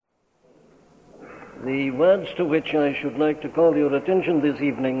The words to which I should like to call your attention this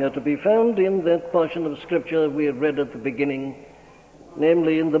evening are to be found in that portion of Scripture we read at the beginning,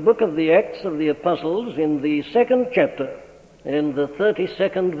 namely in the book of the Acts of the Apostles, in the 2nd chapter, in the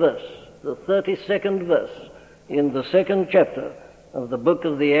 32nd verse. The 32nd verse in the 2nd chapter of the book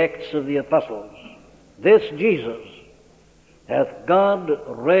of the Acts of the Apostles. This Jesus hath God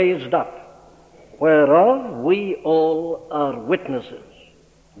raised up, whereof we all are witnesses.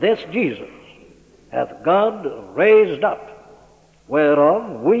 This Jesus hath God raised up,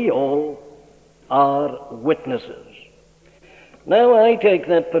 whereof we all are witnesses. Now I take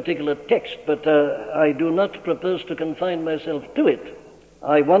that particular text, but I do not propose to confine myself to it.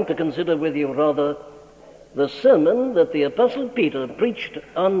 I want to consider with you rather the sermon that the Apostle Peter preached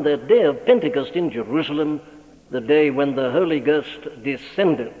on the day of Pentecost in Jerusalem, the day when the Holy Ghost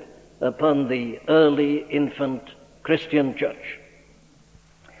descended upon the early infant Christian church.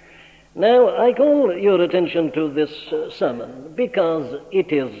 Now, I call your attention to this sermon because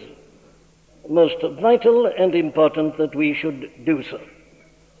it is most vital and important that we should do so.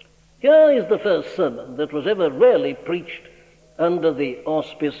 Here is the first sermon that was ever really preached under the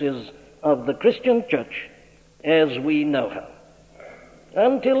auspices of the Christian church as we know her.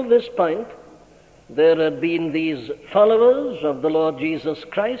 Until this point, there had been these followers of the Lord Jesus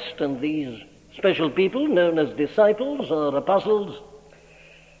Christ and these special people known as disciples or apostles.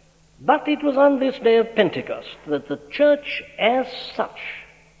 But it was on this day of Pentecost that the church as such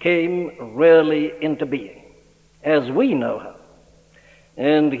came really into being, as we know her.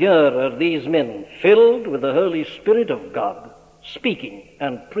 And here are these men filled with the Holy Spirit of God, speaking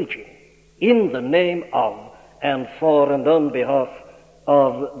and preaching in the name of and for and on behalf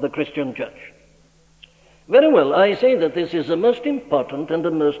of the Christian church. Very well, I say that this is a most important and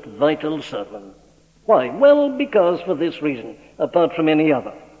a most vital sermon. Why? Well, because for this reason, apart from any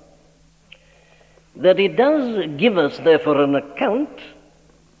other, that it does give us, therefore, an account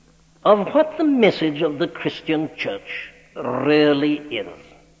of what the message of the Christian church really is.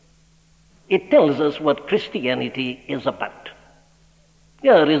 It tells us what Christianity is about.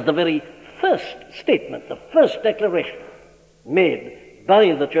 Here is the very first statement, the first declaration made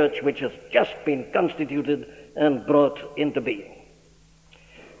by the church which has just been constituted and brought into being.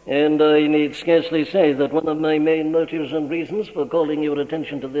 And I need scarcely say that one of my main motives and reasons for calling your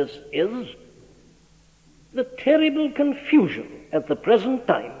attention to this is the terrible confusion at the present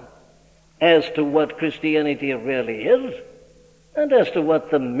time as to what Christianity really is and as to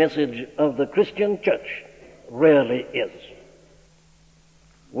what the message of the Christian church really is.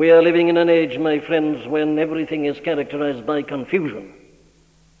 We are living in an age, my friends, when everything is characterized by confusion.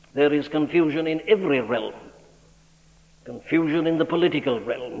 There is confusion in every realm. Confusion in the political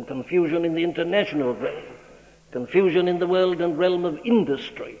realm, confusion in the international realm, confusion in the world and realm of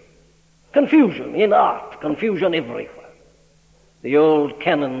industry, confusion in art, confusion everywhere. The old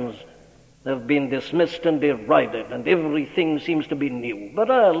canons have been dismissed and derided, and everything seems to be new. But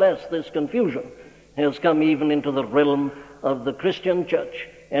alas, this confusion has come even into the realm of the Christian church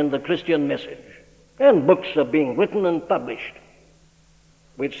and the Christian message. And books are being written and published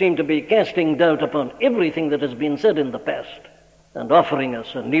which seem to be casting doubt upon everything that has been said in the past and offering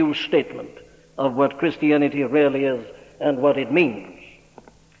us a new statement of what Christianity really is and what it means.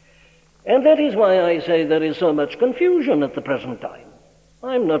 And that is why I say there is so much confusion at the present time.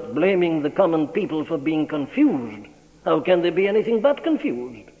 I'm not blaming the common people for being confused. How can they be anything but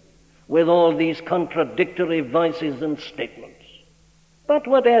confused with all these contradictory voices and statements? But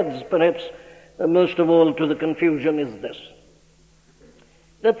what adds, perhaps, most of all to the confusion is this,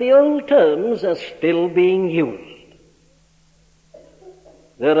 that the old terms are still being used.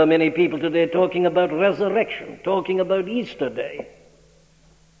 There are many people today talking about resurrection, talking about Easter Day,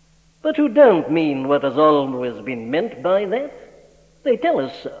 but who don't mean what has always been meant by that. They tell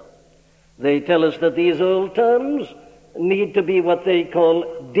us so. They tell us that these old terms need to be what they call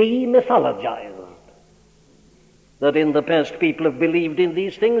demythologized, that in the past people have believed in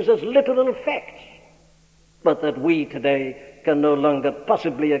these things as literal facts, but that we today can no longer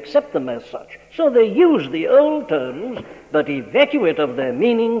possibly accept them as such. So they use the old terms, but evacuate of their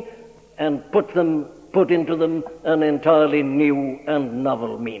meaning and put into them an entirely new and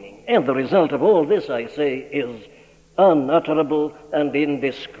novel meaning. And the result of all this, I say, is unutterable and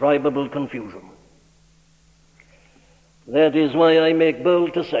indescribable confusion. That is why I make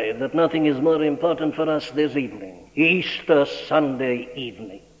bold to say that nothing is more important for us this evening, Easter Sunday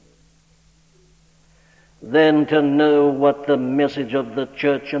evening, than to know what the message of the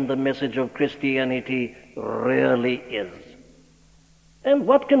church and the message of Christianity really is. And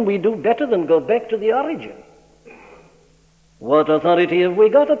what can we do better than go back to the origin? What authority have we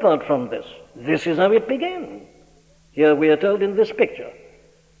got apart from this? This is how it began. Here we are told in this picture,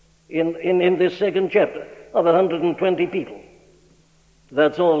 in this second chapter, of 120 people.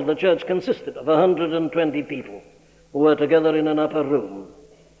 That's all the church consisted of, 120 people who were together in an upper room.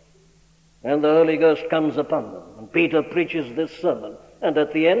 And the Holy Ghost comes upon them, and Peter preaches this sermon, and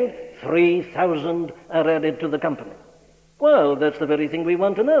at the end, 3,000 are added to the company. Well, that's the very thing we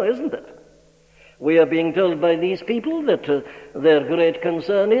want to know, isn't it? We are being told by these people that their great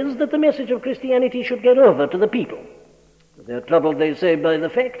concern is that the message of Christianity should get over to the people. They're troubled, they say, by the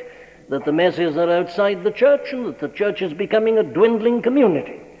fact that the masses are outside the church and that the church is becoming a dwindling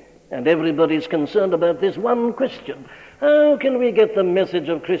community. And everybody's concerned about this one question. How can we get the message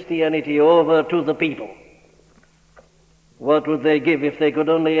of Christianity over to the people? What would they give if they could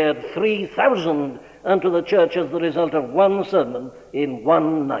only add 3,000 unto the church as the result of one sermon in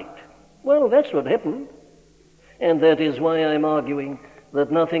one night? Well, that's what happened. And that is why I'm arguing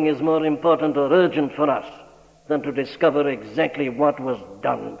that nothing is more important or urgent for us than to discover exactly what was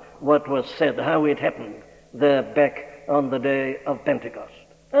done, what was said, how it happened there back on the day of Pentecost.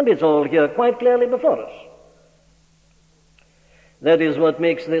 And it's all here quite clearly before us. That is what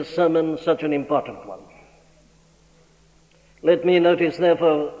makes this sermon such an important one. Let me notice,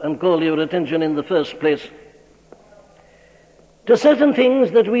 therefore, and call your attention in the first place to certain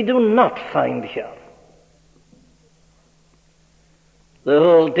things that we do not find here. The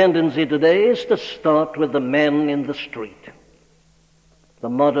whole tendency today is to start with the man in the street, the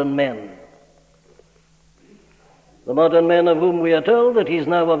modern man. The modern man of whom we are told that he's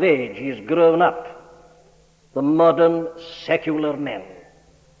now of age, he's grown up. The modern secular man.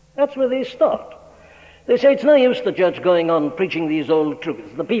 That's where they start. They say it's no use the church going on preaching these old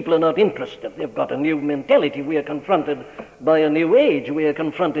truths. The people are not interested. They've got a new mentality. We are confronted by a new age. We are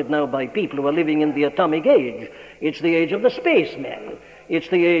confronted now by people who are living in the atomic age. It's the age of the spaceman. It's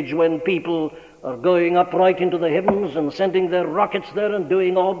the age when people are going up right into the heavens and sending their rockets there and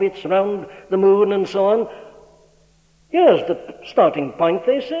doing orbits round the moon and so on. Here's the starting point,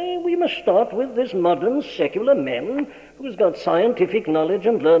 they say. We must start with this modern secular man who's got scientific knowledge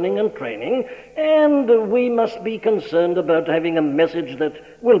and learning and training, and we must be concerned about having a message that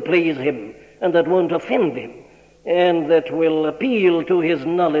will please him and that won't offend him and that will appeal to his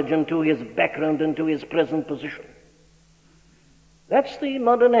knowledge and to his background and to his present position. That's the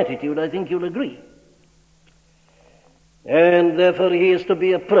modern attitude, I think you'll agree. And therefore he is to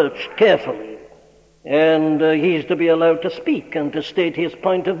be approached carefully. And he's to be allowed to speak and to state his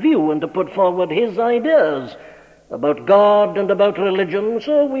point of view and to put forward his ideas about God and about religion.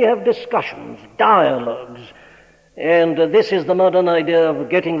 So we have discussions, dialogues. And this is the modern idea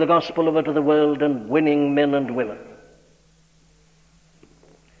of getting the gospel over to the world and winning men and women.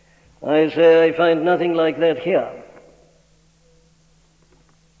 I say I find nothing like that here.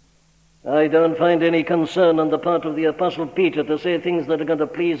 I don't find any concern on the part of the Apostle Peter to say things that are going to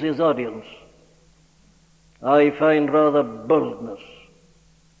please his audience. I find rather boldness.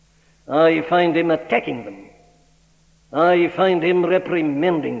 I find him attacking them. I find him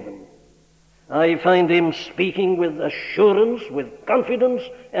reprimanding them. I find him speaking with assurance, with confidence,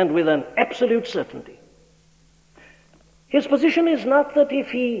 and with an absolute certainty. His position is not that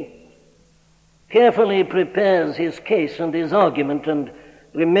if he carefully prepares his case and his argument and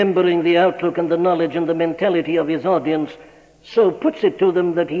remembering the outlook and the knowledge and the mentality of his audience, so puts it to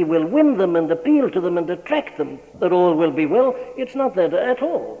them that he will win them and appeal to them and attract them, that all will be well. It's not that at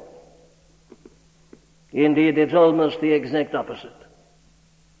all. Indeed, it's almost the exact opposite.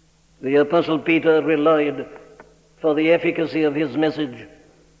 The Apostle Peter relied for the efficacy of his message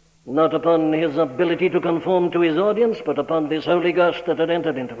not upon his ability to conform to his audience, but upon this Holy Ghost that had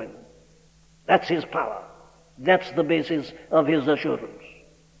entered into him. That's his power. That's the basis of his assurance.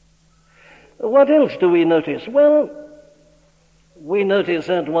 What else do we notice? Well, we notice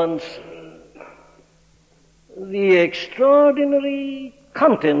at once the extraordinary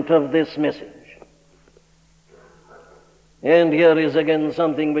content of this message. And here is again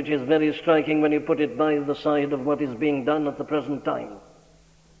something which is very striking when you put it by the side of what is being done at the present time.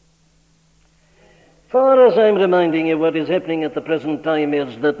 For as I'm reminding you, what is happening at the present time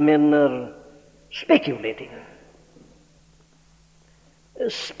is that men are speculating.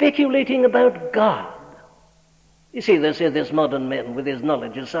 Speculating about God. You see, they say this modern man with his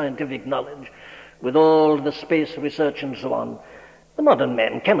knowledge, his scientific knowledge, with all the space research and so on, the modern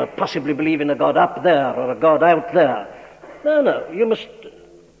man cannot possibly believe in a God up there or a God out there. No, you must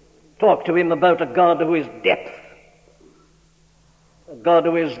talk to him about a God who is depth, a God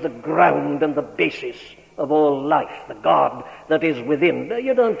who is the ground and the basis of all life, the God that is within.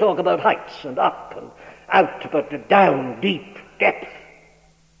 You don't talk about heights and up and out but down, deep depth.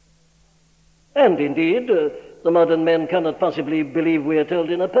 And indeed, the modern man cannot possibly believe we are told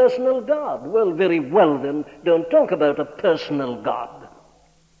in a personal God. Well, very well then, don't talk about a personal God,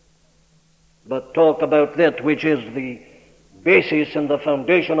 but talk about that which is the basis and the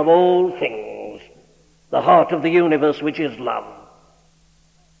foundation of all things, the heart of the universe, which is love.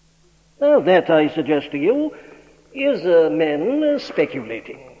 Now that, I suggest to you, is men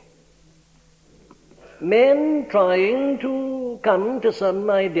speculating. Men trying to come to some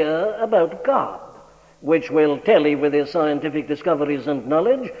idea about God, which will tally with his scientific discoveries and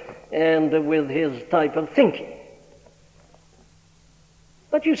knowledge and with his type of thinking.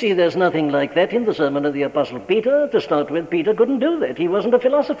 But you see, there's nothing like that in the sermon of the Apostle Peter. To start with, Peter couldn't do that. He wasn't a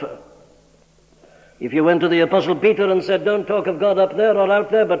philosopher. If you went to the Apostle Peter and said, don't talk of God up there or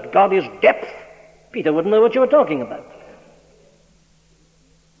out there, but God is depth, Peter wouldn't know what you were talking about.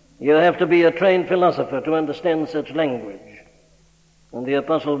 You have to be a trained philosopher to understand such language. And the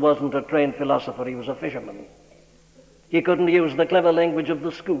apostle wasn't a trained philosopher, he was a fisherman. He couldn't use the clever language of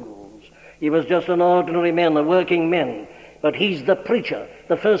the schools. He was just an ordinary man, a working man. But he's the preacher,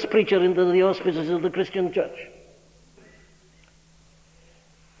 the first preacher into the auspices of the Christian church.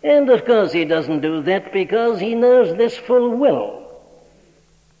 And of course he doesn't do that because he knows this full well,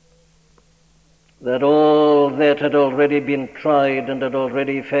 that all that had already been tried and had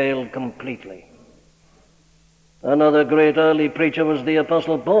already failed completely. Another great early preacher was the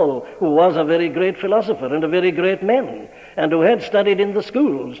Apostle Paul, who was a very great philosopher and a very great man, and who had studied in the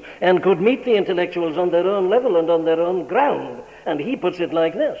schools and could meet the intellectuals on their own level and on their own ground. And he puts it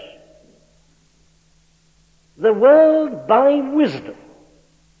like this: the world by wisdom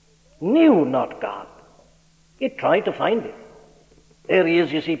knew not God. It tried to find him. There he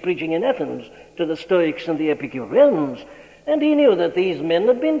is, you see, preaching in Athens to the Stoics and the Epicureans, and he knew that these men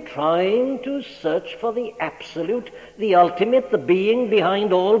had been trying to search for the absolute, the ultimate, the being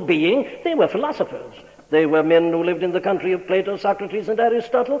behind all being. They were philosophers. They were men who lived in the country of Plato, Socrates, and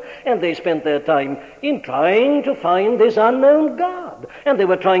Aristotle, and they spent their time in trying to find this unknown God. And they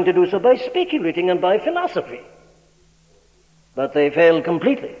were trying to do so by speculating and by philosophy. But they failed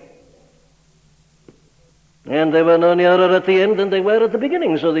completely. And they were no nearer at the end than they were at the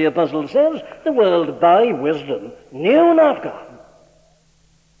beginning. So the apostle says, the world by wisdom knew not God.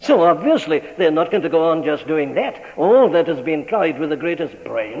 So obviously they're not going to go on just doing that. All that has been tried with the greatest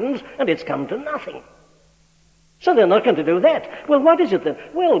brains, and it's come to nothing. So they're not going to do that. Well, what is it then?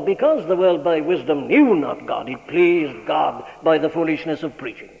 Well, because the world by wisdom knew not God, it pleased God by the foolishness of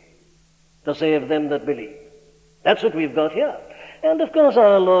preaching to save them that believe. That's what we've got here. And of course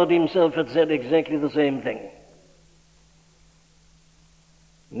our Lord himself had said exactly the same thing.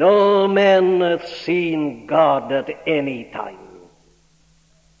 No man hath seen God at any time,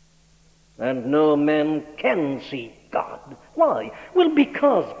 and no man can see God. Why? Well,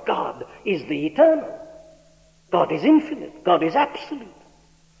 because God is the eternal. God is infinite. God is absolute.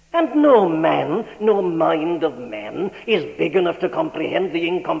 And no man, no mind of man, is big enough to comprehend the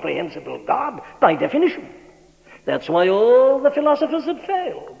incomprehensible God by definition. That's why all the philosophers had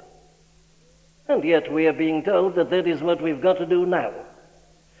failed. And yet we are being told that that is what we've got to do now.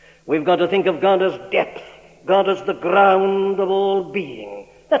 We've got to think of God as depth, God as the ground of all being.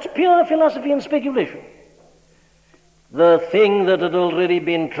 That's pure philosophy and speculation. The thing that had already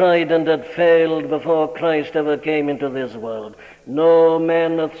been tried and had failed before Christ ever came into this world. No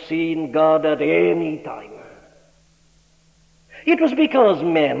man hath seen God at any time. It was because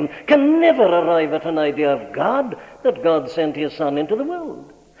men can never arrive at an idea of God that God sent his Son into the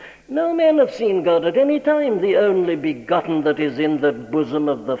world. No man hath seen God at any time, the only begotten that is in the bosom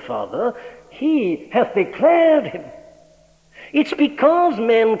of the Father. He hath declared him. It's because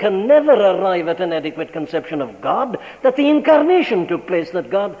men can never arrive at an adequate conception of God that the incarnation took place, that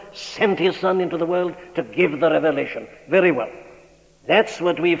God sent his Son into the world to give the revelation. Very well. That's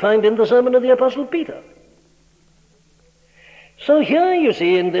what we find in the sermon of the Apostle Peter. So here, you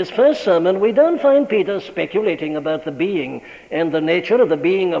see, in this first sermon, we don't find Peter speculating about the being and the nature of the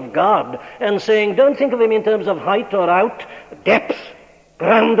being of God and saying, don't think of him in terms of height or out, depth,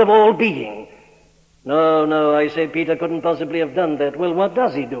 ground of all being. No, I say Peter couldn't possibly have done that. Well, what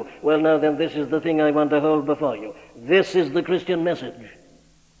does he do? Well, now then, this is the thing I want to hold before you. This is the Christian message.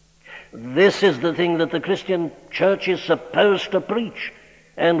 This is the thing that the Christian church is supposed to preach,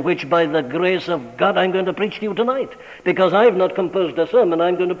 and which by the grace of God I'm going to preach to you tonight. Because I've not composed a sermon,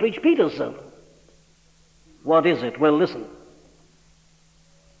 I'm going to preach Peter's sermon. What is it? Well, listen.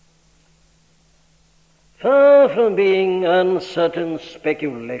 Far from being uncertain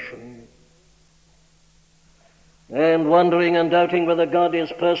speculation and wondering and doubting whether God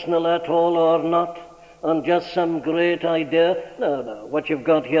is personal at all or not, on just some great idea. No. What you've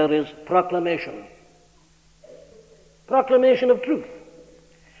got here is proclamation. Proclamation of truth.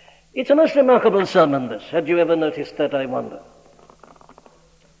 It's a most remarkable sermon, this. Had you ever noticed that, I wonder?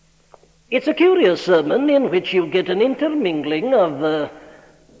 It's a curious sermon in which you get an intermingling of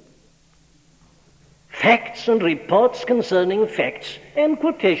facts and reports concerning facts and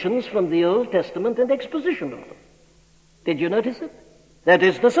quotations from the Old Testament and exposition of them. Did you notice it? That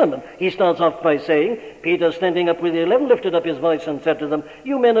is the sermon. He starts off by saying, Peter, standing up with the 11, lifted up his voice and said to them,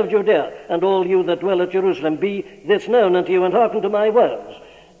 You men of Judea, and all you that dwell at Jerusalem, be this known unto you, and hearken to my words.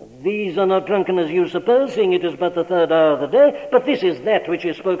 These are not drunken as you suppose, seeing it is but the third hour of the day, but this is that which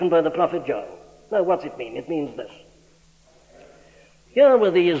is spoken by the prophet Joel. Now, what's it mean? It means this. Here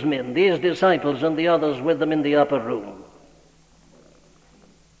were these men, these disciples, and the others with them in the upper room.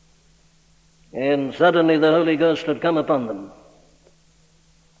 And suddenly the Holy Ghost had come upon them.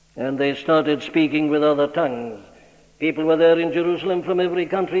 And they started speaking with other tongues. People were there in Jerusalem from every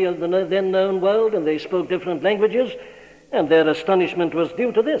country of the then known world, and they spoke different languages, and their astonishment was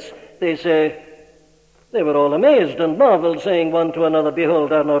due to this. They say, they were all amazed and marveled, saying one to another,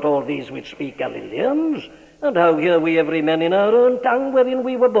 Behold, are not all these which speak Galileans? And how hear we every man in our own tongue wherein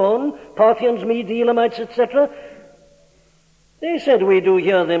we were born, Parthians, Medes, Elamites, etc.? They said, We do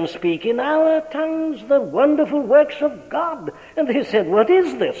hear them speak in our tongues the wonderful works of God. And they said, What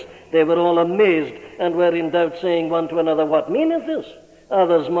is this? They were all amazed and were in doubt, saying one to another, What meaneth this?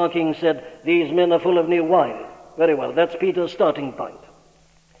 Others mocking said, These men are full of new wine. Very well, that's Peter's starting point.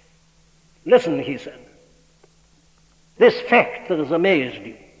 Listen, he said. This fact that has amazed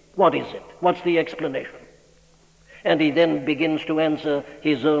you, what is it? What's the explanation? And he then begins to answer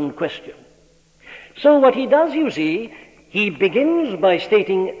his own question. So what he does, you see, he begins by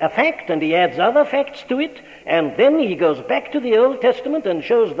stating a fact, and he adds other facts to it, and then he goes back to the Old Testament and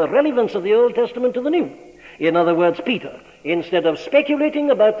shows the relevance of the Old Testament to the New. In other words, Peter, instead of speculating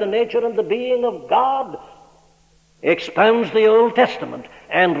about the nature and the being of God, expounds the Old Testament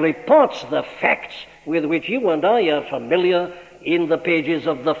and reports the facts with which you and I are familiar in the pages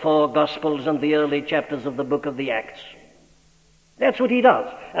of the four Gospels and the early chapters of the book of the Acts. That's what he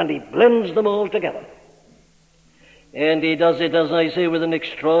does, and he blends them all together. And he does it, as I say, with an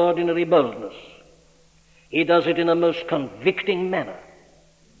extraordinary boldness. He does it in a most convicting manner.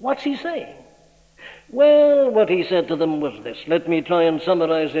 What's he saying? Well, what he said to them was this. Let me try and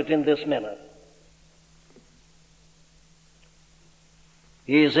summarize it in this manner.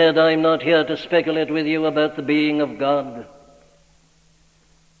 He said, I'm not here to speculate with you about the being of God.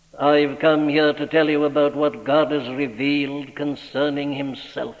 I've come here to tell you about what God has revealed concerning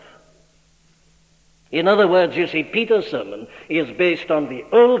himself. In other words, you see, Peter's sermon is based on the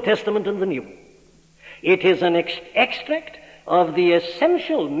Old Testament and the New. It is an extract of the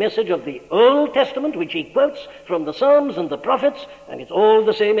essential message of the Old Testament, which he quotes from the Psalms and the prophets, and it's all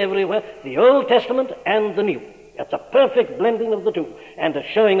the same everywhere, the Old Testament and the New. It's a perfect blending of the two, and a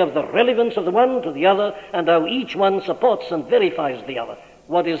showing of the relevance of the one to the other, and how each one supports and verifies the other.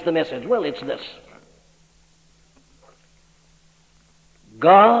 What is the message? Well, it's this.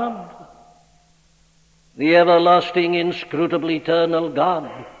 God, the everlasting, inscrutable, eternal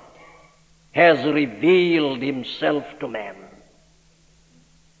God, has revealed himself to man.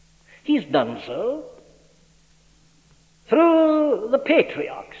 He's done so through the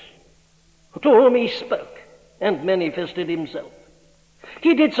patriarchs to whom he spoke and manifested himself.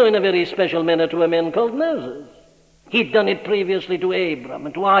 He did so in a very special manner to a man called Moses. He'd done it previously to Abraham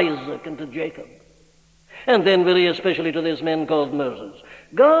and to Isaac and to Jacob. And then very especially to this man called Moses.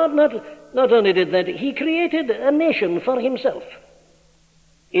 God not only did that, he created a nation for himself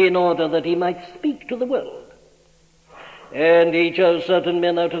in order that he might speak to the world. And he chose certain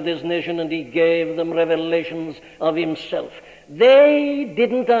men out of this nation and he gave them revelations of himself. They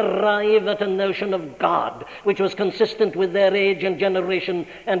didn't arrive at a notion of God which was consistent with their age and generation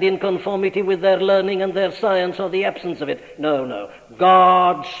and in conformity with their learning and their science or the absence of it. No.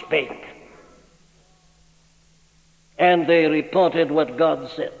 God spake. And they reported what God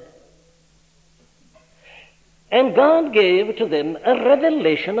said. And God gave to them a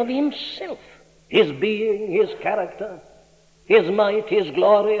revelation of himself, his being, his character, his might, his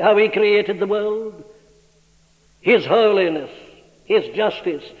glory, how he created the world, his holiness, his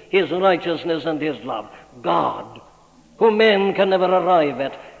justice, his righteousness, and his love. God, who men can never arrive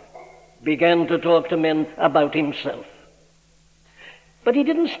at, began to talk to men about himself. But he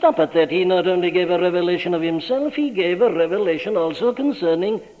didn't stop at that. He not only gave a revelation of himself, he gave a revelation also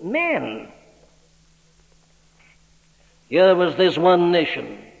concerning man. Here was this one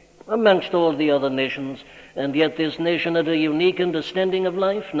nation amongst all the other nations, and yet this nation had a unique understanding of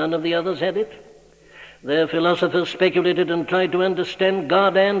life. None of the others had it. Their philosophers speculated and tried to understand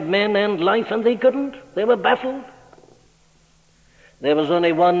God and men and life, and they couldn't. They were baffled. There was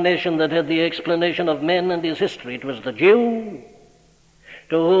only one nation that had the explanation of man and his history. It was the Jew,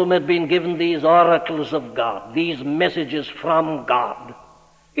 to whom had been given these oracles of God, these messages from God.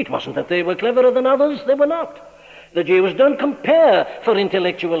 It wasn't that they were cleverer than others. They were not. The Jews don't compare for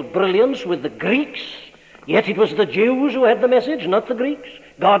intellectual brilliance with the Greeks, yet it was the Jews who had the message, not the Greeks.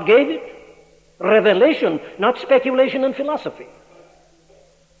 God gave it. Revelation, not speculation and philosophy.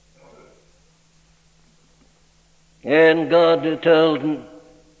 And God told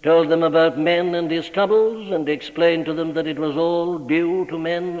them about men and his troubles, and explained to them that it was all due to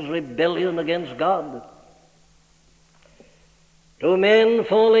men's rebellion against God, to men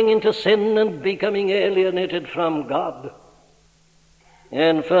falling into sin and becoming alienated from God.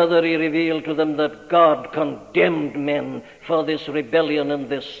 And further he revealed to them that God condemned men for this rebellion and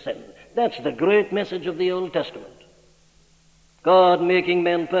this sin. That's the great message of the Old Testament. God making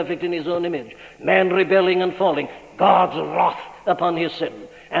man perfect in his own image, man rebelling and falling, God's wrath upon his sin,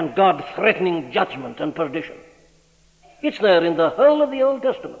 and God threatening judgment and perdition. It's there in the whole of the Old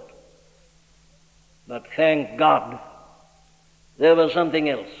Testament. But thank God, there was something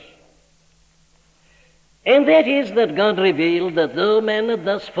else. And that is that God revealed that though man had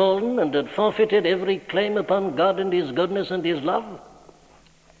thus fallen and had forfeited every claim upon God and his goodness and his love,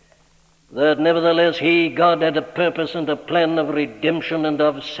 that nevertheless he, God, had a purpose and a plan of redemption and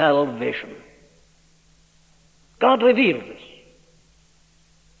of salvation. God revealed this.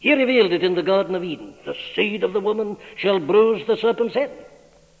 He revealed it in the Garden of Eden. The seed of the woman shall bruise the serpent's head.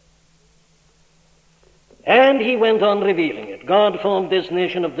 And he went on revealing it. God formed this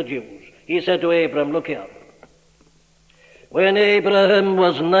nation of the Jews. He said to Abram, look here. When Abraham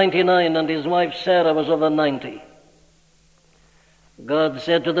was 99 and his wife Sarah was over 90, God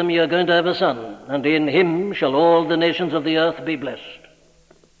said to them, you are going to have a son, and in him shall all the nations of the earth be blessed.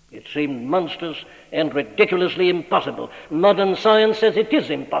 It seemed monstrous and ridiculously impossible. Modern science says it is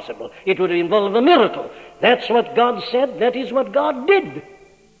impossible. It would involve a miracle. That's what God said. That is what God did.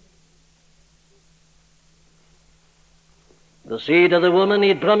 The seed of the woman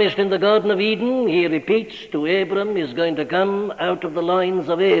he'd promised in the Garden of Eden, he repeats to Abram, is going to come out of the lines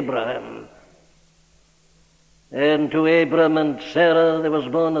of Abraham. And to Abram and Sarah there was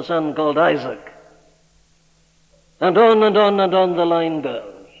born a son called Isaac. And on and on and on the line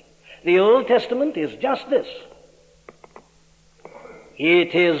goes. The Old Testament is just this.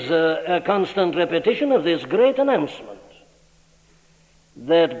 It is a constant repetition of this great announcement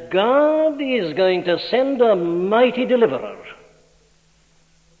that God is going to send a mighty deliverer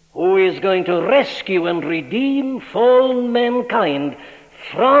who is going to rescue and redeem fallen mankind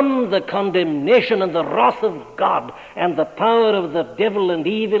from the condemnation and the wrath of God and the power of the devil and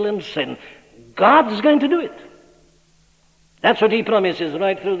evil and sin. God's going to do it. That's what he promises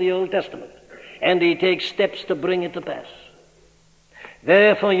right through the Old Testament. And he takes steps to bring it to pass.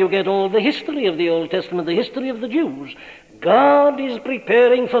 Therefore you get all the history of the Old Testament, the history of the Jews. God is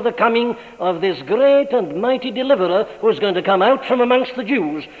preparing for the coming of this great and mighty deliverer who's going to come out from amongst the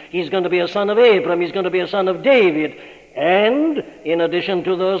Jews. He's going to be a son of Abram. He's going to be a son of David. And in addition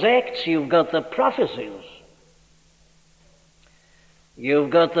to those acts, you've got the prophecies. You've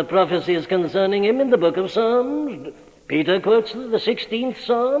got the prophecies concerning him in the book of Psalms. Peter quotes the 16th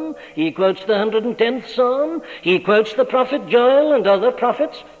Psalm. He quotes the 110th Psalm. He quotes the prophet Joel and other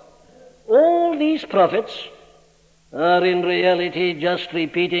prophets. All these prophets are in reality just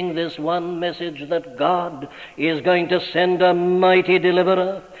repeating this one message that God is going to send a mighty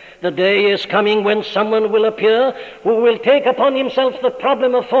deliverer. The day is coming when someone will appear who will take upon himself the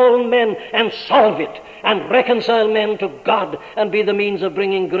problem of fallen men and solve it and reconcile men to God and be the means of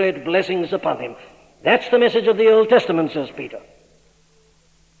bringing great blessings upon him. That's the message of the Old Testament, says Peter.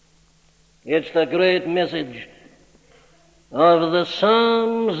 It's the great message of the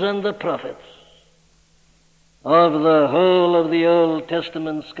Psalms and the prophets, of the whole of the Old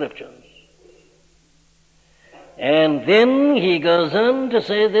Testament scriptures. And then he goes on to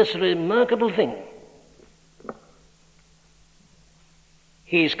say this remarkable thing.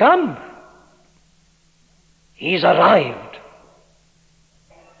 He's come. He's arrived.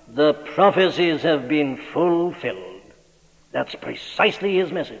 The prophecies have been fulfilled. That's precisely his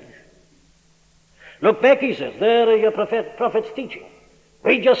message. Look back, he says, there are your prophets teaching.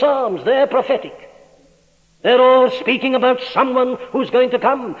 Read your Psalms, they're prophetic. They're all speaking about someone who's going to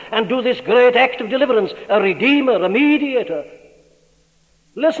come and do this great act of deliverance, a redeemer, a mediator.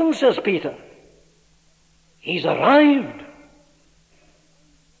 Listen, says Peter, he's arrived.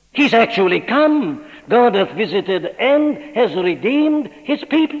 He's actually come. God hath visited and has redeemed his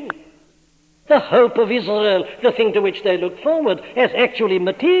people. The hope of Israel, the thing to which they look forward, has actually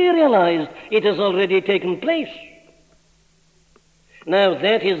materialized. It has already taken place. Now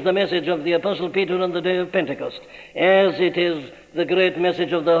that is the message of the Apostle Peter on the day of Pentecost, as it is the great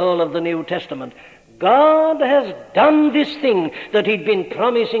message of the whole of the New Testament. God has done this thing that he'd been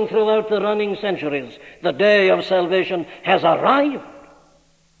promising throughout the running centuries. The day of salvation has arrived.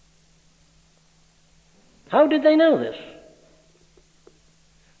 How did they know this?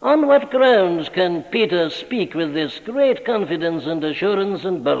 On what grounds can Peter speak with this great confidence and assurance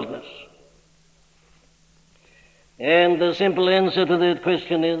and boldness? And the simple answer to that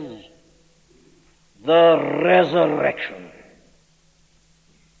question is the resurrection.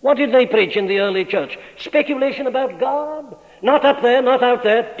 What did they preach in the early church? Speculation about God? Not up there, not out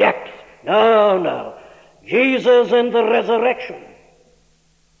there. Depth. No. Jesus and the resurrection.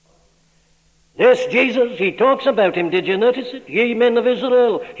 This Jesus, he talks about him. Did you notice it? Ye men of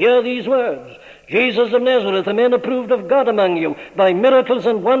Israel, hear these words. Jesus of Nazareth, a man approved of God among you, by miracles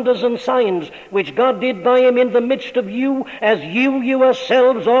and wonders and signs, which God did by him in the midst of you, as you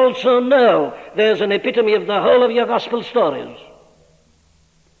yourselves also know. There's an epitome of the whole of your gospel stories.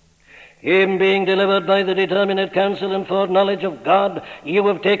 Him being delivered by the determinate counsel and foreknowledge of God, you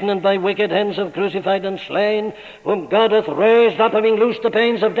have taken and by wicked hands have crucified and slain, whom God hath raised up, having loosed the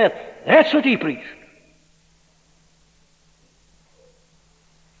pains of death. That's what he preached.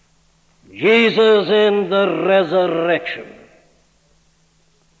 Jesus in the resurrection.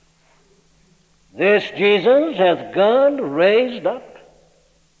 This Jesus hath God raised up,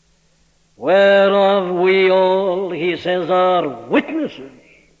 whereof we all, he says, are witnesses.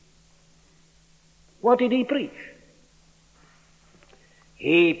 What did he preach?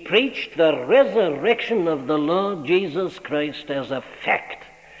 He preached the resurrection of the Lord Jesus Christ as a fact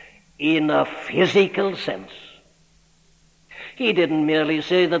in a physical sense. He didn't merely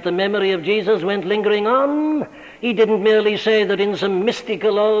say that the memory of Jesus went lingering on. He didn't merely say that in some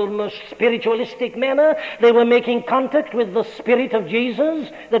mystical, almost spiritualistic manner they were making contact with the Spirit of Jesus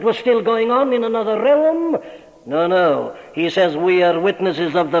that was still going on in another realm. No. He says we are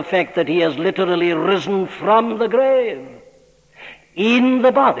witnesses of the fact that he has literally risen from the grave in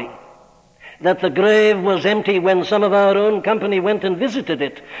the body. That the grave was empty when some of our own company went and visited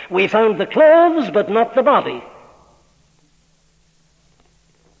it. We found the clothes, but not the body.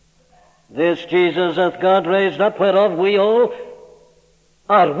 This Jesus hath God raised up, whereof we all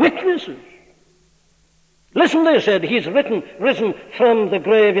are witnesses. Listen, they said, he's risen from the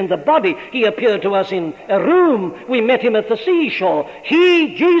grave in the body. He appeared to us in a room. We met him at the seashore.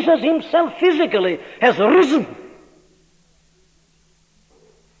 He, Jesus himself, physically has risen.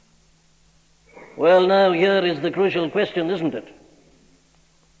 Well, now, here is the crucial question, isn't it?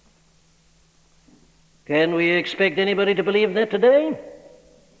 Can we expect anybody to believe that today?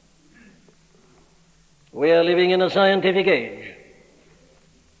 We are living in a scientific age.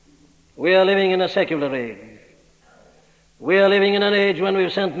 We are living in a secular age. We are living in an age when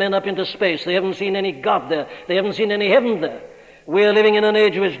we've sent men up into space. They haven't seen any God there. They haven't seen any heaven there. We are living in an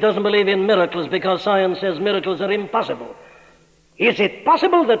age which doesn't believe in miracles because science says miracles are impossible. Is it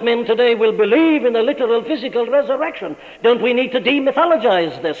possible that men today will believe in a literal physical resurrection? Don't we need to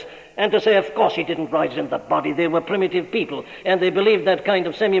demythologize this and to say, of course he didn't rise in the body. They were primitive people and they believed that kind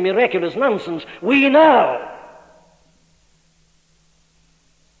of semi-miraculous nonsense. We know.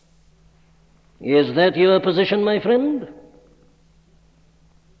 Is that your position, my friend?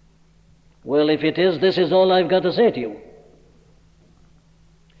 Well, if it is, this is all I've got to say to you.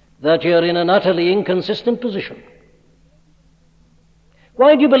 That you're in an utterly inconsistent position.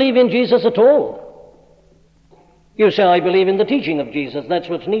 Why do you believe in Jesus at all? You say, I believe in the teaching of Jesus. That's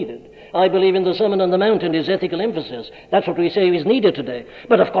what's needed. I believe in the Sermon on the Mount and his ethical emphasis. That's what we say is needed today.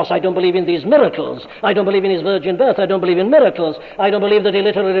 But of course I don't believe in these miracles. I don't believe in his virgin birth. I don't believe in miracles. I don't believe that he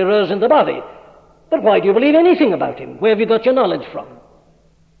literally rose in the body. But why do you believe anything about him? Where have you got your knowledge from?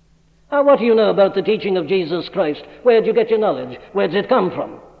 What do you know about the teaching of Jesus Christ? Where did you get your knowledge? Where does it come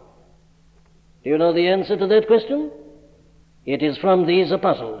from? Do you know the answer to that question? It is from these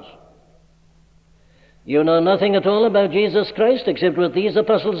apostles. You know nothing at all about Jesus Christ except what these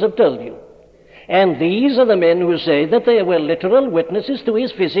apostles have told you. And these are the men who say that they were literal witnesses to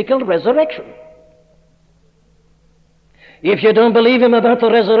his physical resurrection. If you don't believe him about the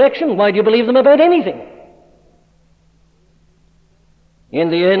resurrection, why do you believe them about anything?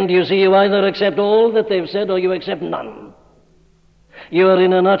 In the end, you see, you either accept all that they've said or you accept none. You are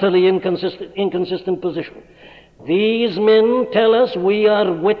in an utterly inconsistent position. These men tell us we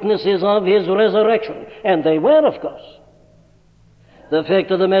are witnesses of his resurrection. And they were, of course. The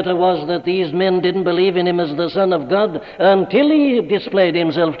fact of the matter was that these men didn't believe in him as the Son of God until he displayed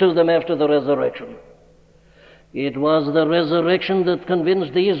himself to them after the resurrection. It was the resurrection that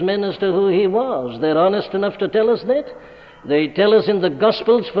convinced these men as to who he was. They're honest enough to tell us that. They tell us in the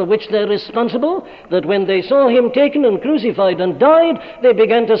Gospels for which they're responsible that when they saw him taken and crucified and died, they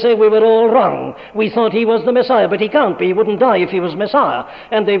began to say we were all wrong. We thought he was the Messiah, but he can't be. He wouldn't die if he was Messiah.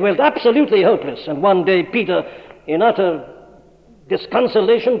 And they felt absolutely hopeless. And one day Peter, in utter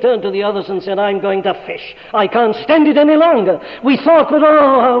disconsolation, turned to the others and said, I'm going to fish. I can't stand it any longer. We thought that,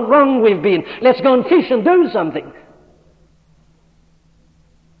 oh, how wrong we've been. Let's go and fish and do something.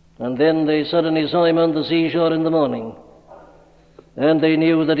 And then they suddenly saw him on the seashore in the morning. And they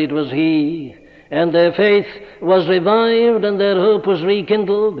knew that it was he, and their faith was revived and their hope was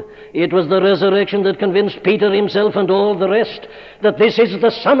rekindled. It was the resurrection that convinced Peter himself and all the rest that this is the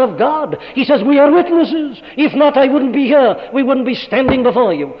Son of God. He says, we are witnesses. If not, I wouldn't be here. We wouldn't be standing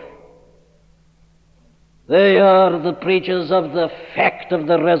before you. They are the preachers of the fact of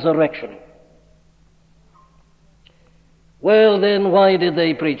the resurrection. Well, then, why did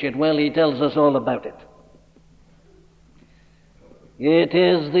they preach it? Well, he tells us all about it. It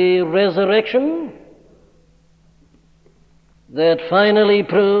is the resurrection that finally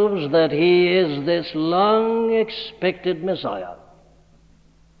proves that he is this long-expected Messiah.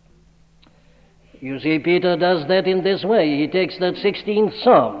 You see, Peter does that in this way. He takes that 16th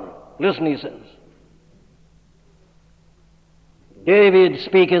Psalm. Listen, he says, David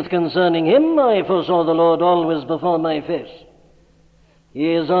speaketh concerning him, I foresaw the Lord always before my face.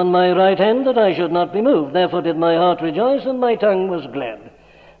 He is on my right hand, that I should not be moved. Therefore did my heart rejoice, and my tongue was glad.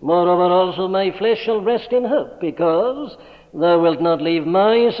 Moreover also my flesh shall rest in hope, because thou wilt not leave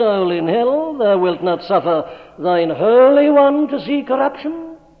my soul in hell, thou wilt not suffer thine Holy One to see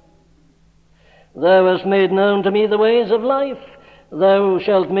corruption. Thou hast made known to me the ways of life, thou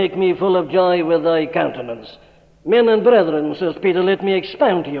shalt make me full of joy with thy countenance. Men and brethren, says Peter, let me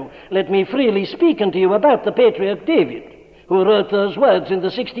expound to you, let me freely speak unto you about the patriarch David, who wrote those words in the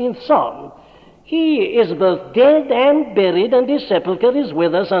 16th Psalm. He is both dead and buried, and his sepulchre is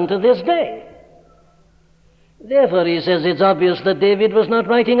with us unto this day. Therefore, he says, it's obvious that David was not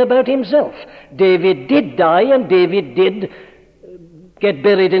writing about himself. David did die, and David did get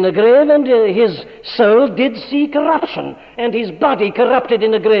buried in a grave, and his soul did see corruption, and his body corrupted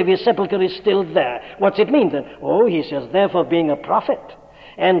in a grave. His sepulchre is still there. What's it mean then? Oh, he says, therefore, being a prophet,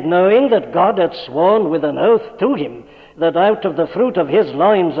 and knowing that God had sworn with an oath to him, that out of the fruit of his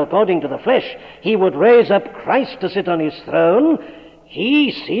loins, according to the flesh, he would raise up Christ to sit on his throne,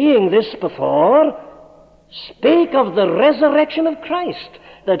 he, seeing this before, spake of the resurrection of Christ,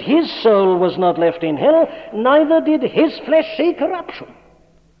 that his soul was not left in hell, neither did his flesh see corruption.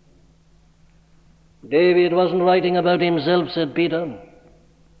 David wasn't writing about himself, said Peter.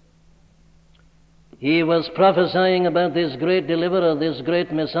 He was prophesying about this great deliverer, this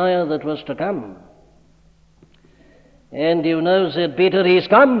great Messiah that was to come. And you know, said Peter, he's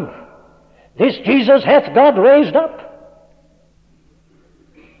come. This Jesus hath God raised up.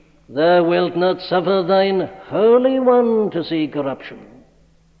 Thou wilt not suffer thine Holy One to see corruption.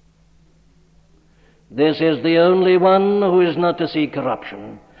 This is the only one who is not to see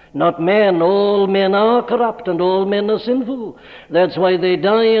corruption. Not man. All men are corrupt and all men are sinful. That's why they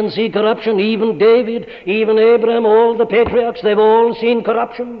die and see corruption. Even David, even Abraham, all the patriarchs, they've all seen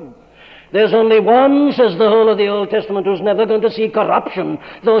corruption. There's only one, says the whole of the Old Testament, who's never going to see corruption.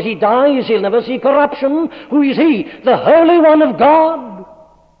 Though he dies, he'll never see corruption. Who is he? The Holy One of God.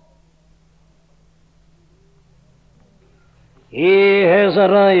 He has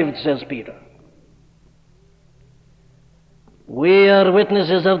arrived, says Peter. We are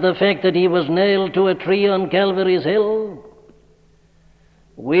witnesses of the fact that he was nailed to a tree on Calvary's hill.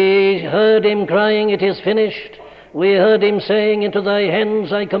 We heard him crying, it is finished. We heard him saying, into thy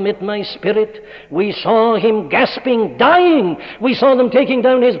hands I commit my spirit. We saw him gasping, dying. We saw them taking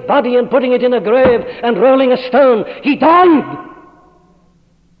down his body and putting it in a grave and rolling a stone. He died.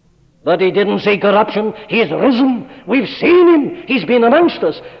 But he didn't see corruption. He is risen. We've seen him. He's been amongst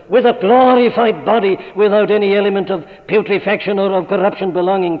us with a glorified body without any element of putrefaction or of corruption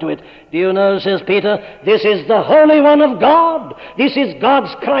belonging to it. Do you know, says Peter, this is the Holy One of God. This is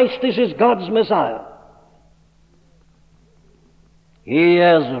God's Christ. This is God's Messiah. He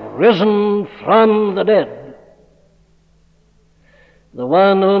has risen from the dead. The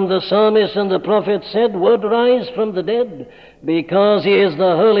one whom the psalmist and the prophet said would rise from the dead, because he is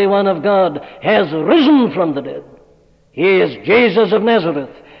the Holy One of God, has risen from the dead. He is Jesus of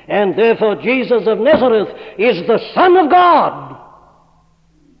Nazareth, and therefore Jesus of Nazareth is the Son of God.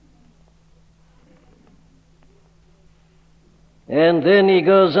 And then he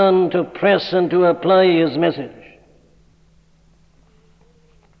goes on to press and to apply his message.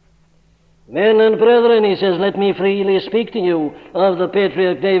 Men and brethren, he says, let me freely speak to you of the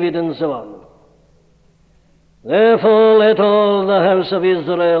patriarch David and so on. Therefore let all the house of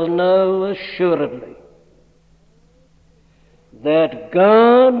Israel know assuredly that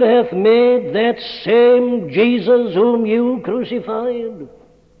God hath made that same Jesus whom you crucified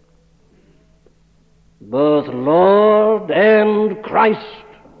both Lord and Christ.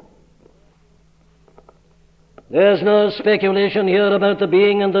 There's no speculation here about the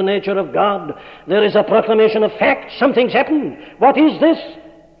being and the nature of God. There is a proclamation of fact. Something's happened. What is this?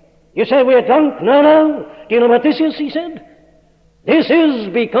 You say we're drunk? No. Do you know what this is, he said? This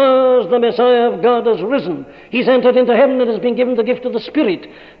is because the Messiah of God has risen. He's entered into heaven and has been given the gift of the Spirit,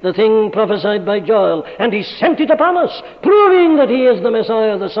 the thing prophesied by Joel, and he sent it upon us, proving that he is the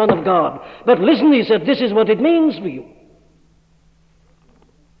Messiah, the Son of God. But listen, he said, this is what it means for you.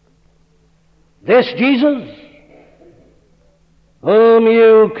 This Jesus, whom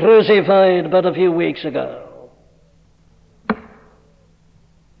you crucified but a few weeks ago,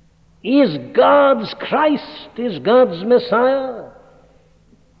 is God's Christ, is God's Messiah.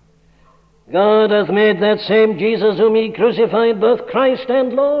 God hath made that same Jesus whom he crucified both Christ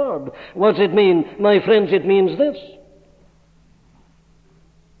and Lord. What's it mean? My friends, it means this.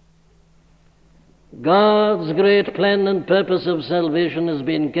 God's great plan and purpose of salvation has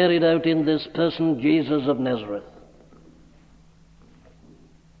been carried out in this person, Jesus of Nazareth.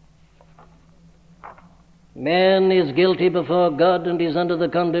 Man is guilty before God and is under the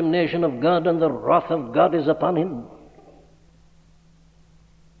condemnation of God, and the wrath of God is upon him.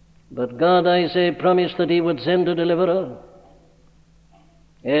 But God, I say, promised that he would send a deliverer.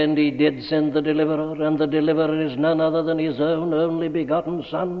 And he did send the deliverer, and the deliverer is none other than his own only begotten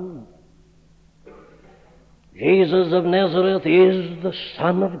Son. Jesus of Nazareth is the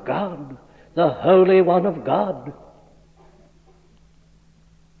Son of God, the Holy One of God.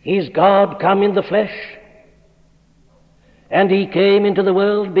 He's God come in the flesh. And he came into the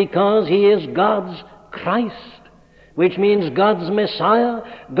world because he is God's Christ, which means God's Messiah,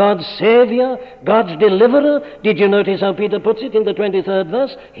 God's Savior, God's Deliverer. Did you notice how Peter puts it in the 23rd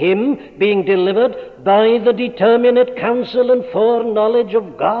verse? Him being delivered by the determinate counsel and foreknowledge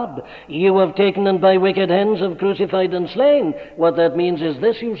of God. You have taken and by wicked hands have crucified and slain. What that means is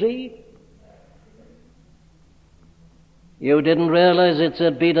this, you see. You didn't realize it,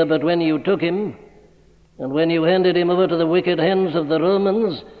 said Peter, but when you took him, and when you handed him over to the wicked hands of the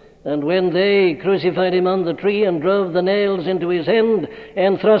Romans, and when they crucified him on the tree and drove the nails into his hand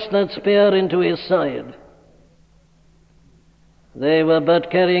and thrust that spear into his side, they were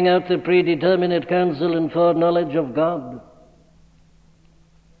but carrying out the predeterminate counsel and foreknowledge of God.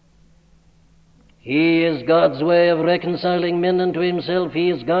 He is God's way of reconciling men unto himself.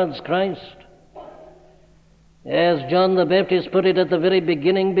 He is God's Christ. As John the Baptist put it at the very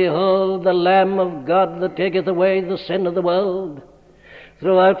beginning, behold, the Lamb of God that taketh away the sin of the world.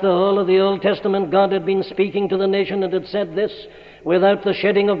 Throughout the whole of the Old Testament, God had been speaking to the nation and had said this, without the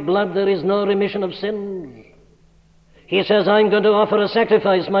shedding of blood there is no remission of sins. He says, I'm going to offer a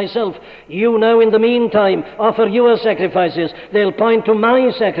sacrifice myself. You now, in the meantime, offer your sacrifices. They'll point to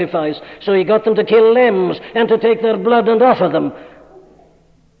my sacrifice. So he got them to kill lambs and to take their blood and offer them.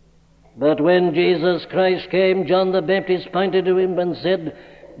 But when Jesus Christ came, John the Baptist pointed to him and said,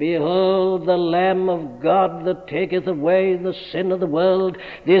 behold, the Lamb of God that taketh away the sin of the world.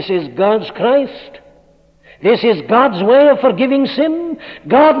 This is God's Christ. This is God's way of forgiving sin.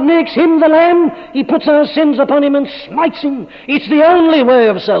 God makes him the Lamb. He puts our sins upon him and smites him. It's the only way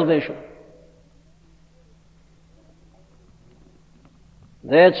of salvation.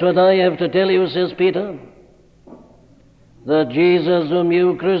 That's what I have to tell you, says Peter. The Jesus whom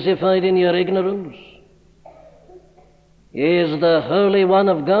you crucified in your ignorance is the Holy One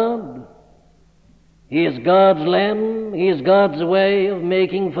of God. He is God's Lamb. He is God's way of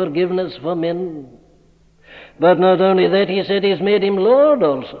making forgiveness for men. But not only that, he said he's made him Lord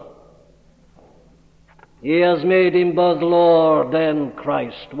also. He has made him both Lord and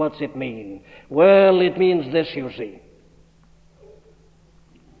Christ. What's it mean? Well, it means this, you see.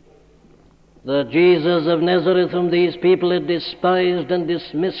 The Jesus of Nazareth, whom these people had despised and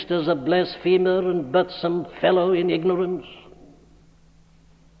dismissed as a blasphemer and but some fellow in ignorance,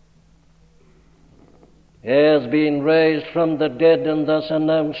 has been raised from the dead and thus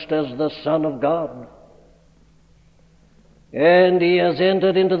announced as the Son of God. And he has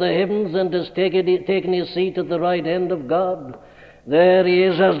entered into the heavens and has taken his seat at the right hand of God. There he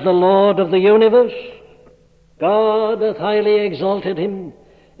is as the Lord of the universe. God hath highly exalted him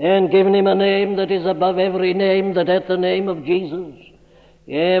and given him a name that is above every name, that at the name of Jesus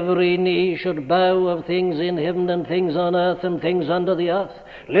every knee should bow, of things in heaven and things on earth and things under the earth.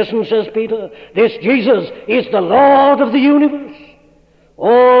 Listen, says Peter, this Jesus is the Lord of the universe.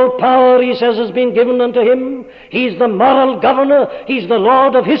 All power, he says, has been given unto him. He's the moral governor. He's the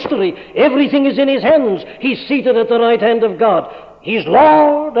Lord of history. Everything is in his hands. He's seated at the right hand of God. He's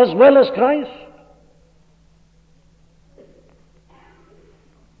Lord as well as Christ.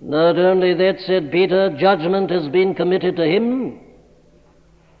 Not only that, said Peter, judgment has been committed to him.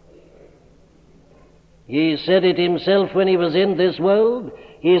 He said it himself when he was in this world.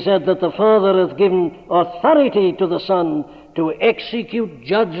 He said that the Father hath given authority to the Son to execute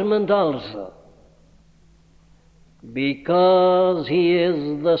judgment also, because he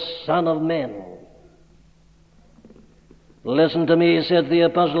is the Son of Man. Listen to me, said the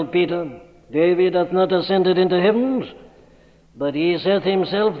Apostle Peter. David hath not ascended into heavens, but he saith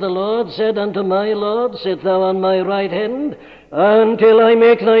himself, the Lord said unto my Lord, sit thou on my right hand, until I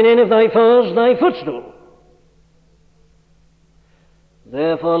make thine enemy of thy foes thy footstool.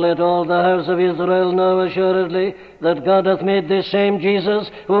 Therefore let all the house of Israel know assuredly that God hath made this same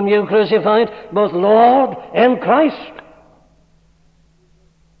Jesus, whom you crucified, both Lord and Christ.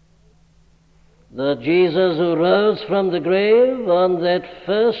 The Jesus who rose from the grave on that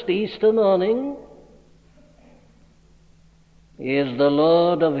first Easter morning is the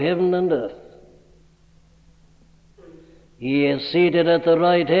Lord of heaven and earth. He is seated at the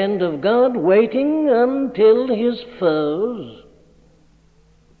right hand of God, waiting until his foes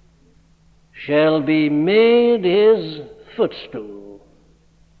shall be made his footstool.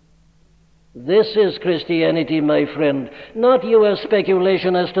 This is Christianity, my friend, not your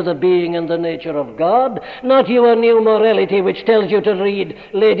speculation as to the being and the nature of God, not your new morality which tells you to read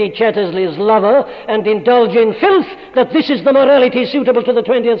Lady Chatterley's Lover and indulge in filth, that this is the morality suitable to the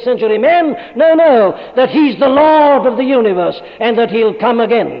 20th century man. No, that he's the Lord of the universe and that he'll come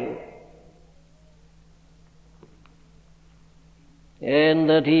again. And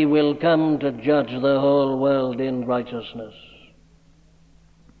that he will come to judge the whole world in righteousness.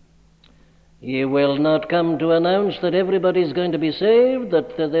 He will not come to announce that everybody's going to be saved,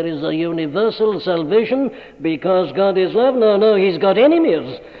 that there is a universal salvation because God is love. No, he's got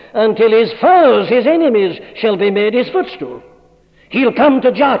enemies, until his foes, his enemies, shall be made his footstool. He'll come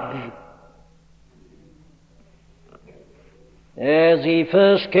to judge. As he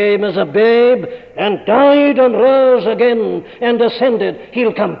first came as a babe and died and rose again and ascended,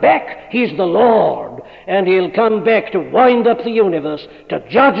 he'll come back. He's the Lord. And he'll come back to wind up the universe, to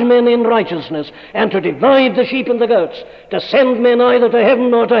judge men in righteousness, and to divide the sheep and the goats, to send men either to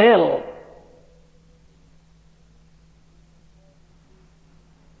heaven or to hell.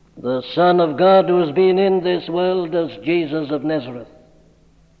 The Son of God who has been in this world as Jesus of Nazareth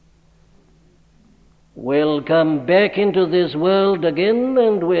will come back into this world again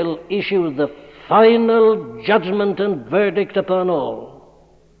and will issue the final judgment and verdict upon all.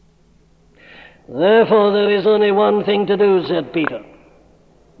 Therefore there is only one thing to do, said Peter.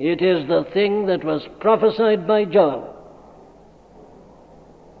 It is the thing that was prophesied by John.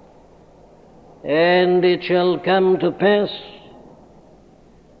 And it shall come to pass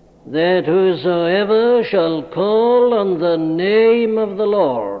that whosoever shall call on the name of the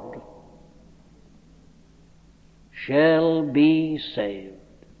Lord shall be saved.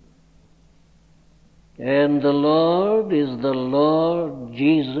 And the Lord is the Lord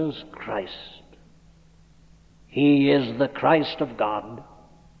Jesus Christ. He is the Christ of God.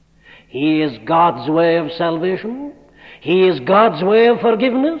 He is God's way of salvation. He is God's way of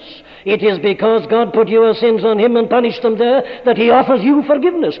forgiveness. It is because God put your sins on him and punished them there that he offers you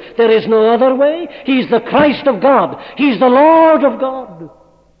forgiveness. There is no other way. He's the Christ of God. He's the Lord of God.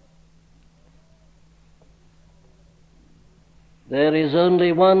 There is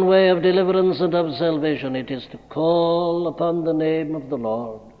only one way of deliverance and of salvation. It is to call upon the name of the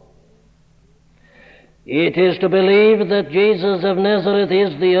Lord. It is to believe that Jesus of Nazareth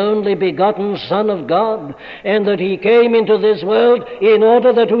is the only begotten Son of God, and that he came into this world in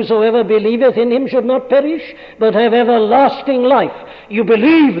order that whosoever believeth in him should not perish, but have everlasting life. You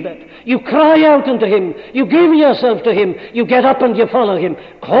believe that. You cry out unto him. You give yourself to him. You get up and you follow him.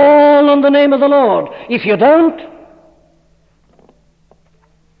 Call on the name of the Lord. If you don't,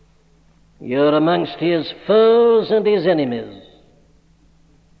 you're amongst his foes and his enemies,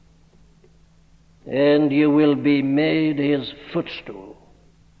 and you will be made his footstool.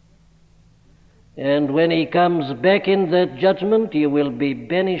 And when he comes back in that judgment, you will be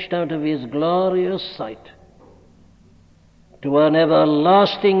banished out of his glorious sight to an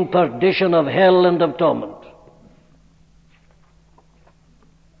everlasting perdition of hell and of torment.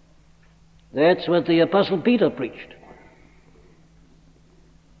 That's what the Apostle Peter preached.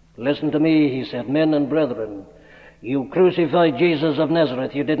 Listen to me, he said, men and brethren, you crucified Jesus of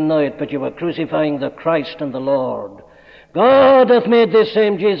Nazareth. You didn't know it, but you were crucifying the Christ and the Lord. God hath made this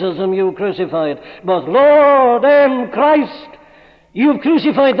same Jesus whom you crucified, both Lord and Christ. You've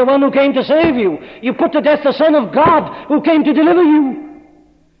crucified the one who came to save you. You put to death the Son of God who came to deliver you.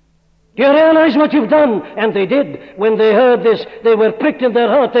 Do you realize what you've done? And they did. When they heard this, they were pricked in their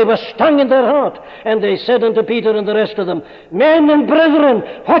heart. They were stung in their heart. And they said unto Peter and the rest of them, men and brethren,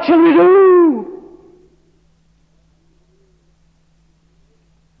 what shall we do?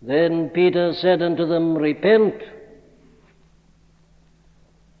 Then Peter said unto them, repent.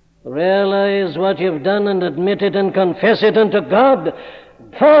 Realize what you've done and admit it and confess it unto God.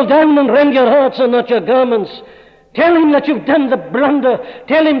 Fall down and rend your hearts and not your garments. Tell him that you've done the blunder.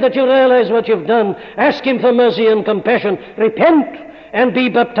 Tell him that you realize what you've done. Ask him for mercy and compassion. Repent and be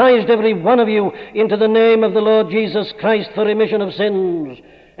baptized, every one of you, into the name of the Lord Jesus Christ for remission of sins.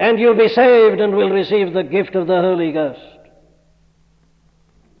 And you'll be saved and will receive the gift of the Holy Ghost.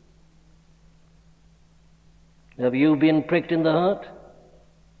 Have you been pricked in the heart?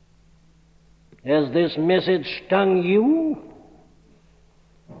 Has this message stung you?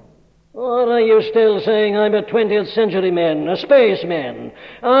 Or are you still saying, I'm a 20th century man, a spaceman.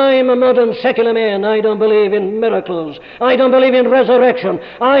 I'm a modern secular man. I don't believe in miracles. I don't believe in resurrection.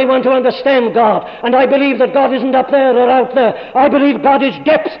 I want to understand God. And I believe that God isn't up there or out there. I believe God is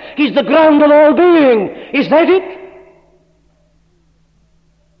depth. He's the ground of all being. Is that it?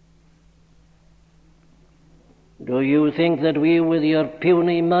 Do you think that we with your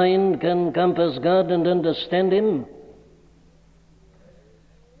puny mind can compass God and understand him?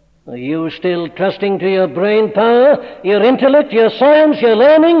 Are you still trusting to your brain power, your intellect, your science, your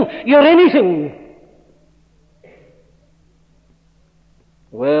learning, your anything?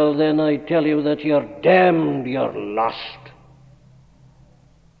 Well, then I tell you that you're damned, you're lost.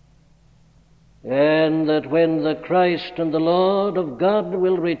 And that when the Christ and the Lord of God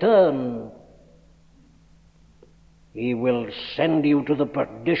will return, he will send you to the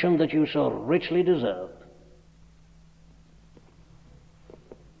perdition that you so richly deserve.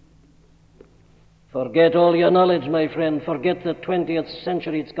 Forget all your knowledge, my friend. Forget the 20th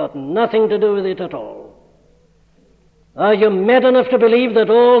century. It's got nothing to do with it at all. Are you mad enough to believe that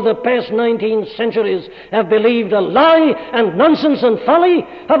all the past 19 centuries have believed a lie and nonsense and folly?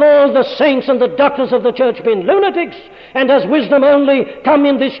 Have all the saints and the doctors of the church been lunatics? And has wisdom only come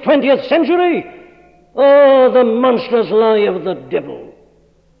in this 20th century? Oh, the monstrous lie of the devil.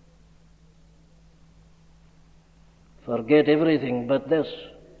 Forget everything but this,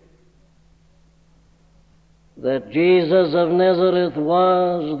 that Jesus of Nazareth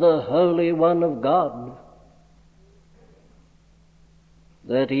was the Holy One of God,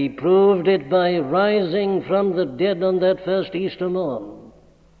 that he proved it by rising from the dead on that first Easter morn,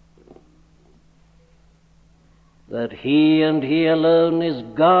 that he and he alone is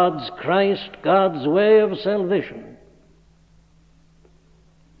God's Christ, God's way of salvation,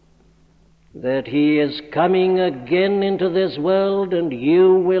 that he is coming again into this world and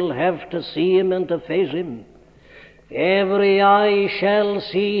you will have to see him and to face him. Every eye shall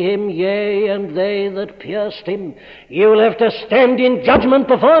see him, yea, and they that pierced him. You will have to stand in judgment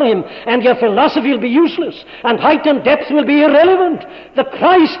before him, and your philosophy will be useless, and height and depth will be irrelevant. The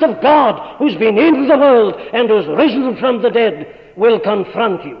Christ of God, who's been in the world and who's risen from the dead, will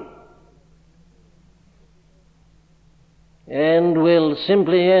confront you. And will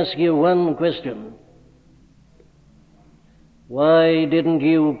simply ask you one question. Why didn't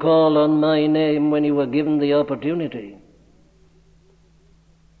you call on my name when you were given the opportunity?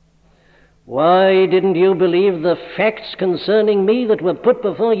 Why didn't you believe the facts concerning me that were put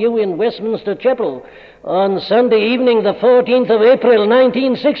before you in Westminster Chapel on Sunday evening, the 14th of April,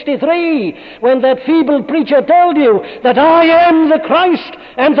 1963, when that feeble preacher told you that I am the Christ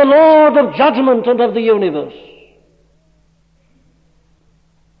and the Lord of judgment and of the universe?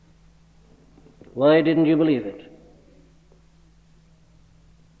 Why didn't you believe it?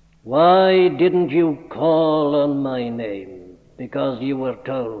 Why didn't you call on my name? Because you were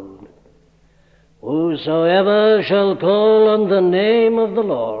told, whosoever shall call on the name of the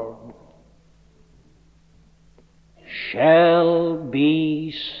Lord shall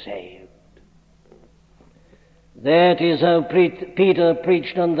be saved. That is how Peter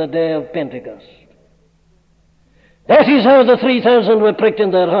preached on the day of Pentecost. That is how the 3,000 were pricked in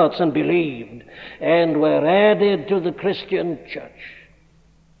their hearts and believed and were added to the Christian church.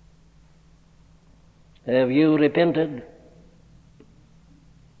 Have you repented?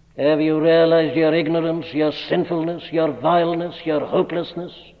 Have you realized your ignorance, your sinfulness, your vileness, your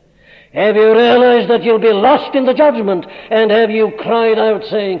hopelessness? Have you realized that you'll be lost in the judgment? And have you cried out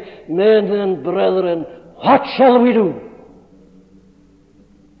saying, men and brethren, what shall we do?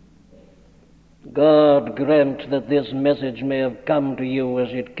 God grant that this message may have come to you as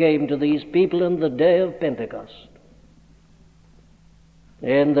it came to these people on the day of Pentecost.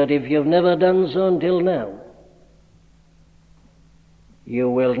 And that if you've never done so until now, you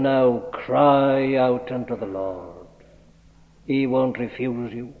will now cry out unto the Lord. He won't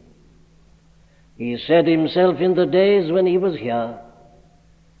refuse you. He said himself in the days when he was here,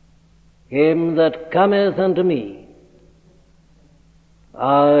 him that cometh unto me,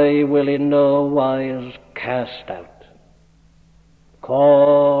 I will in no wise cast out.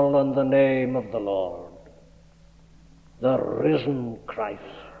 Call on the name of the Lord, the risen Christ,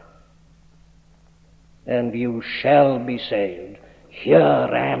 and you shall be saved here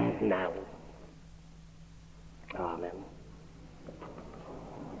and now. Amen.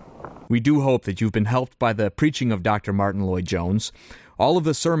 We do hope that you've been helped by the preaching of Dr. Martyn Lloyd-Jones. All of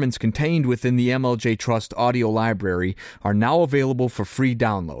the sermons contained within the MLJ Trust audio library are now available for free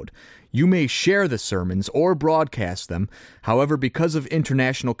download. You may share the sermons or broadcast them. However, because of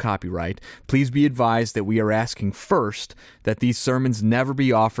international copyright, please be advised that we are asking first that these sermons never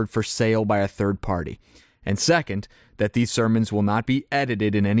be offered for sale by a third party. And second, that these sermons will not be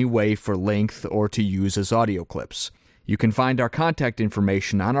edited in any way for length or to use as audio clips. You can find our contact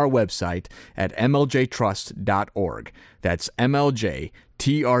information on our website at mljtrust.org. That's mljtrust.org.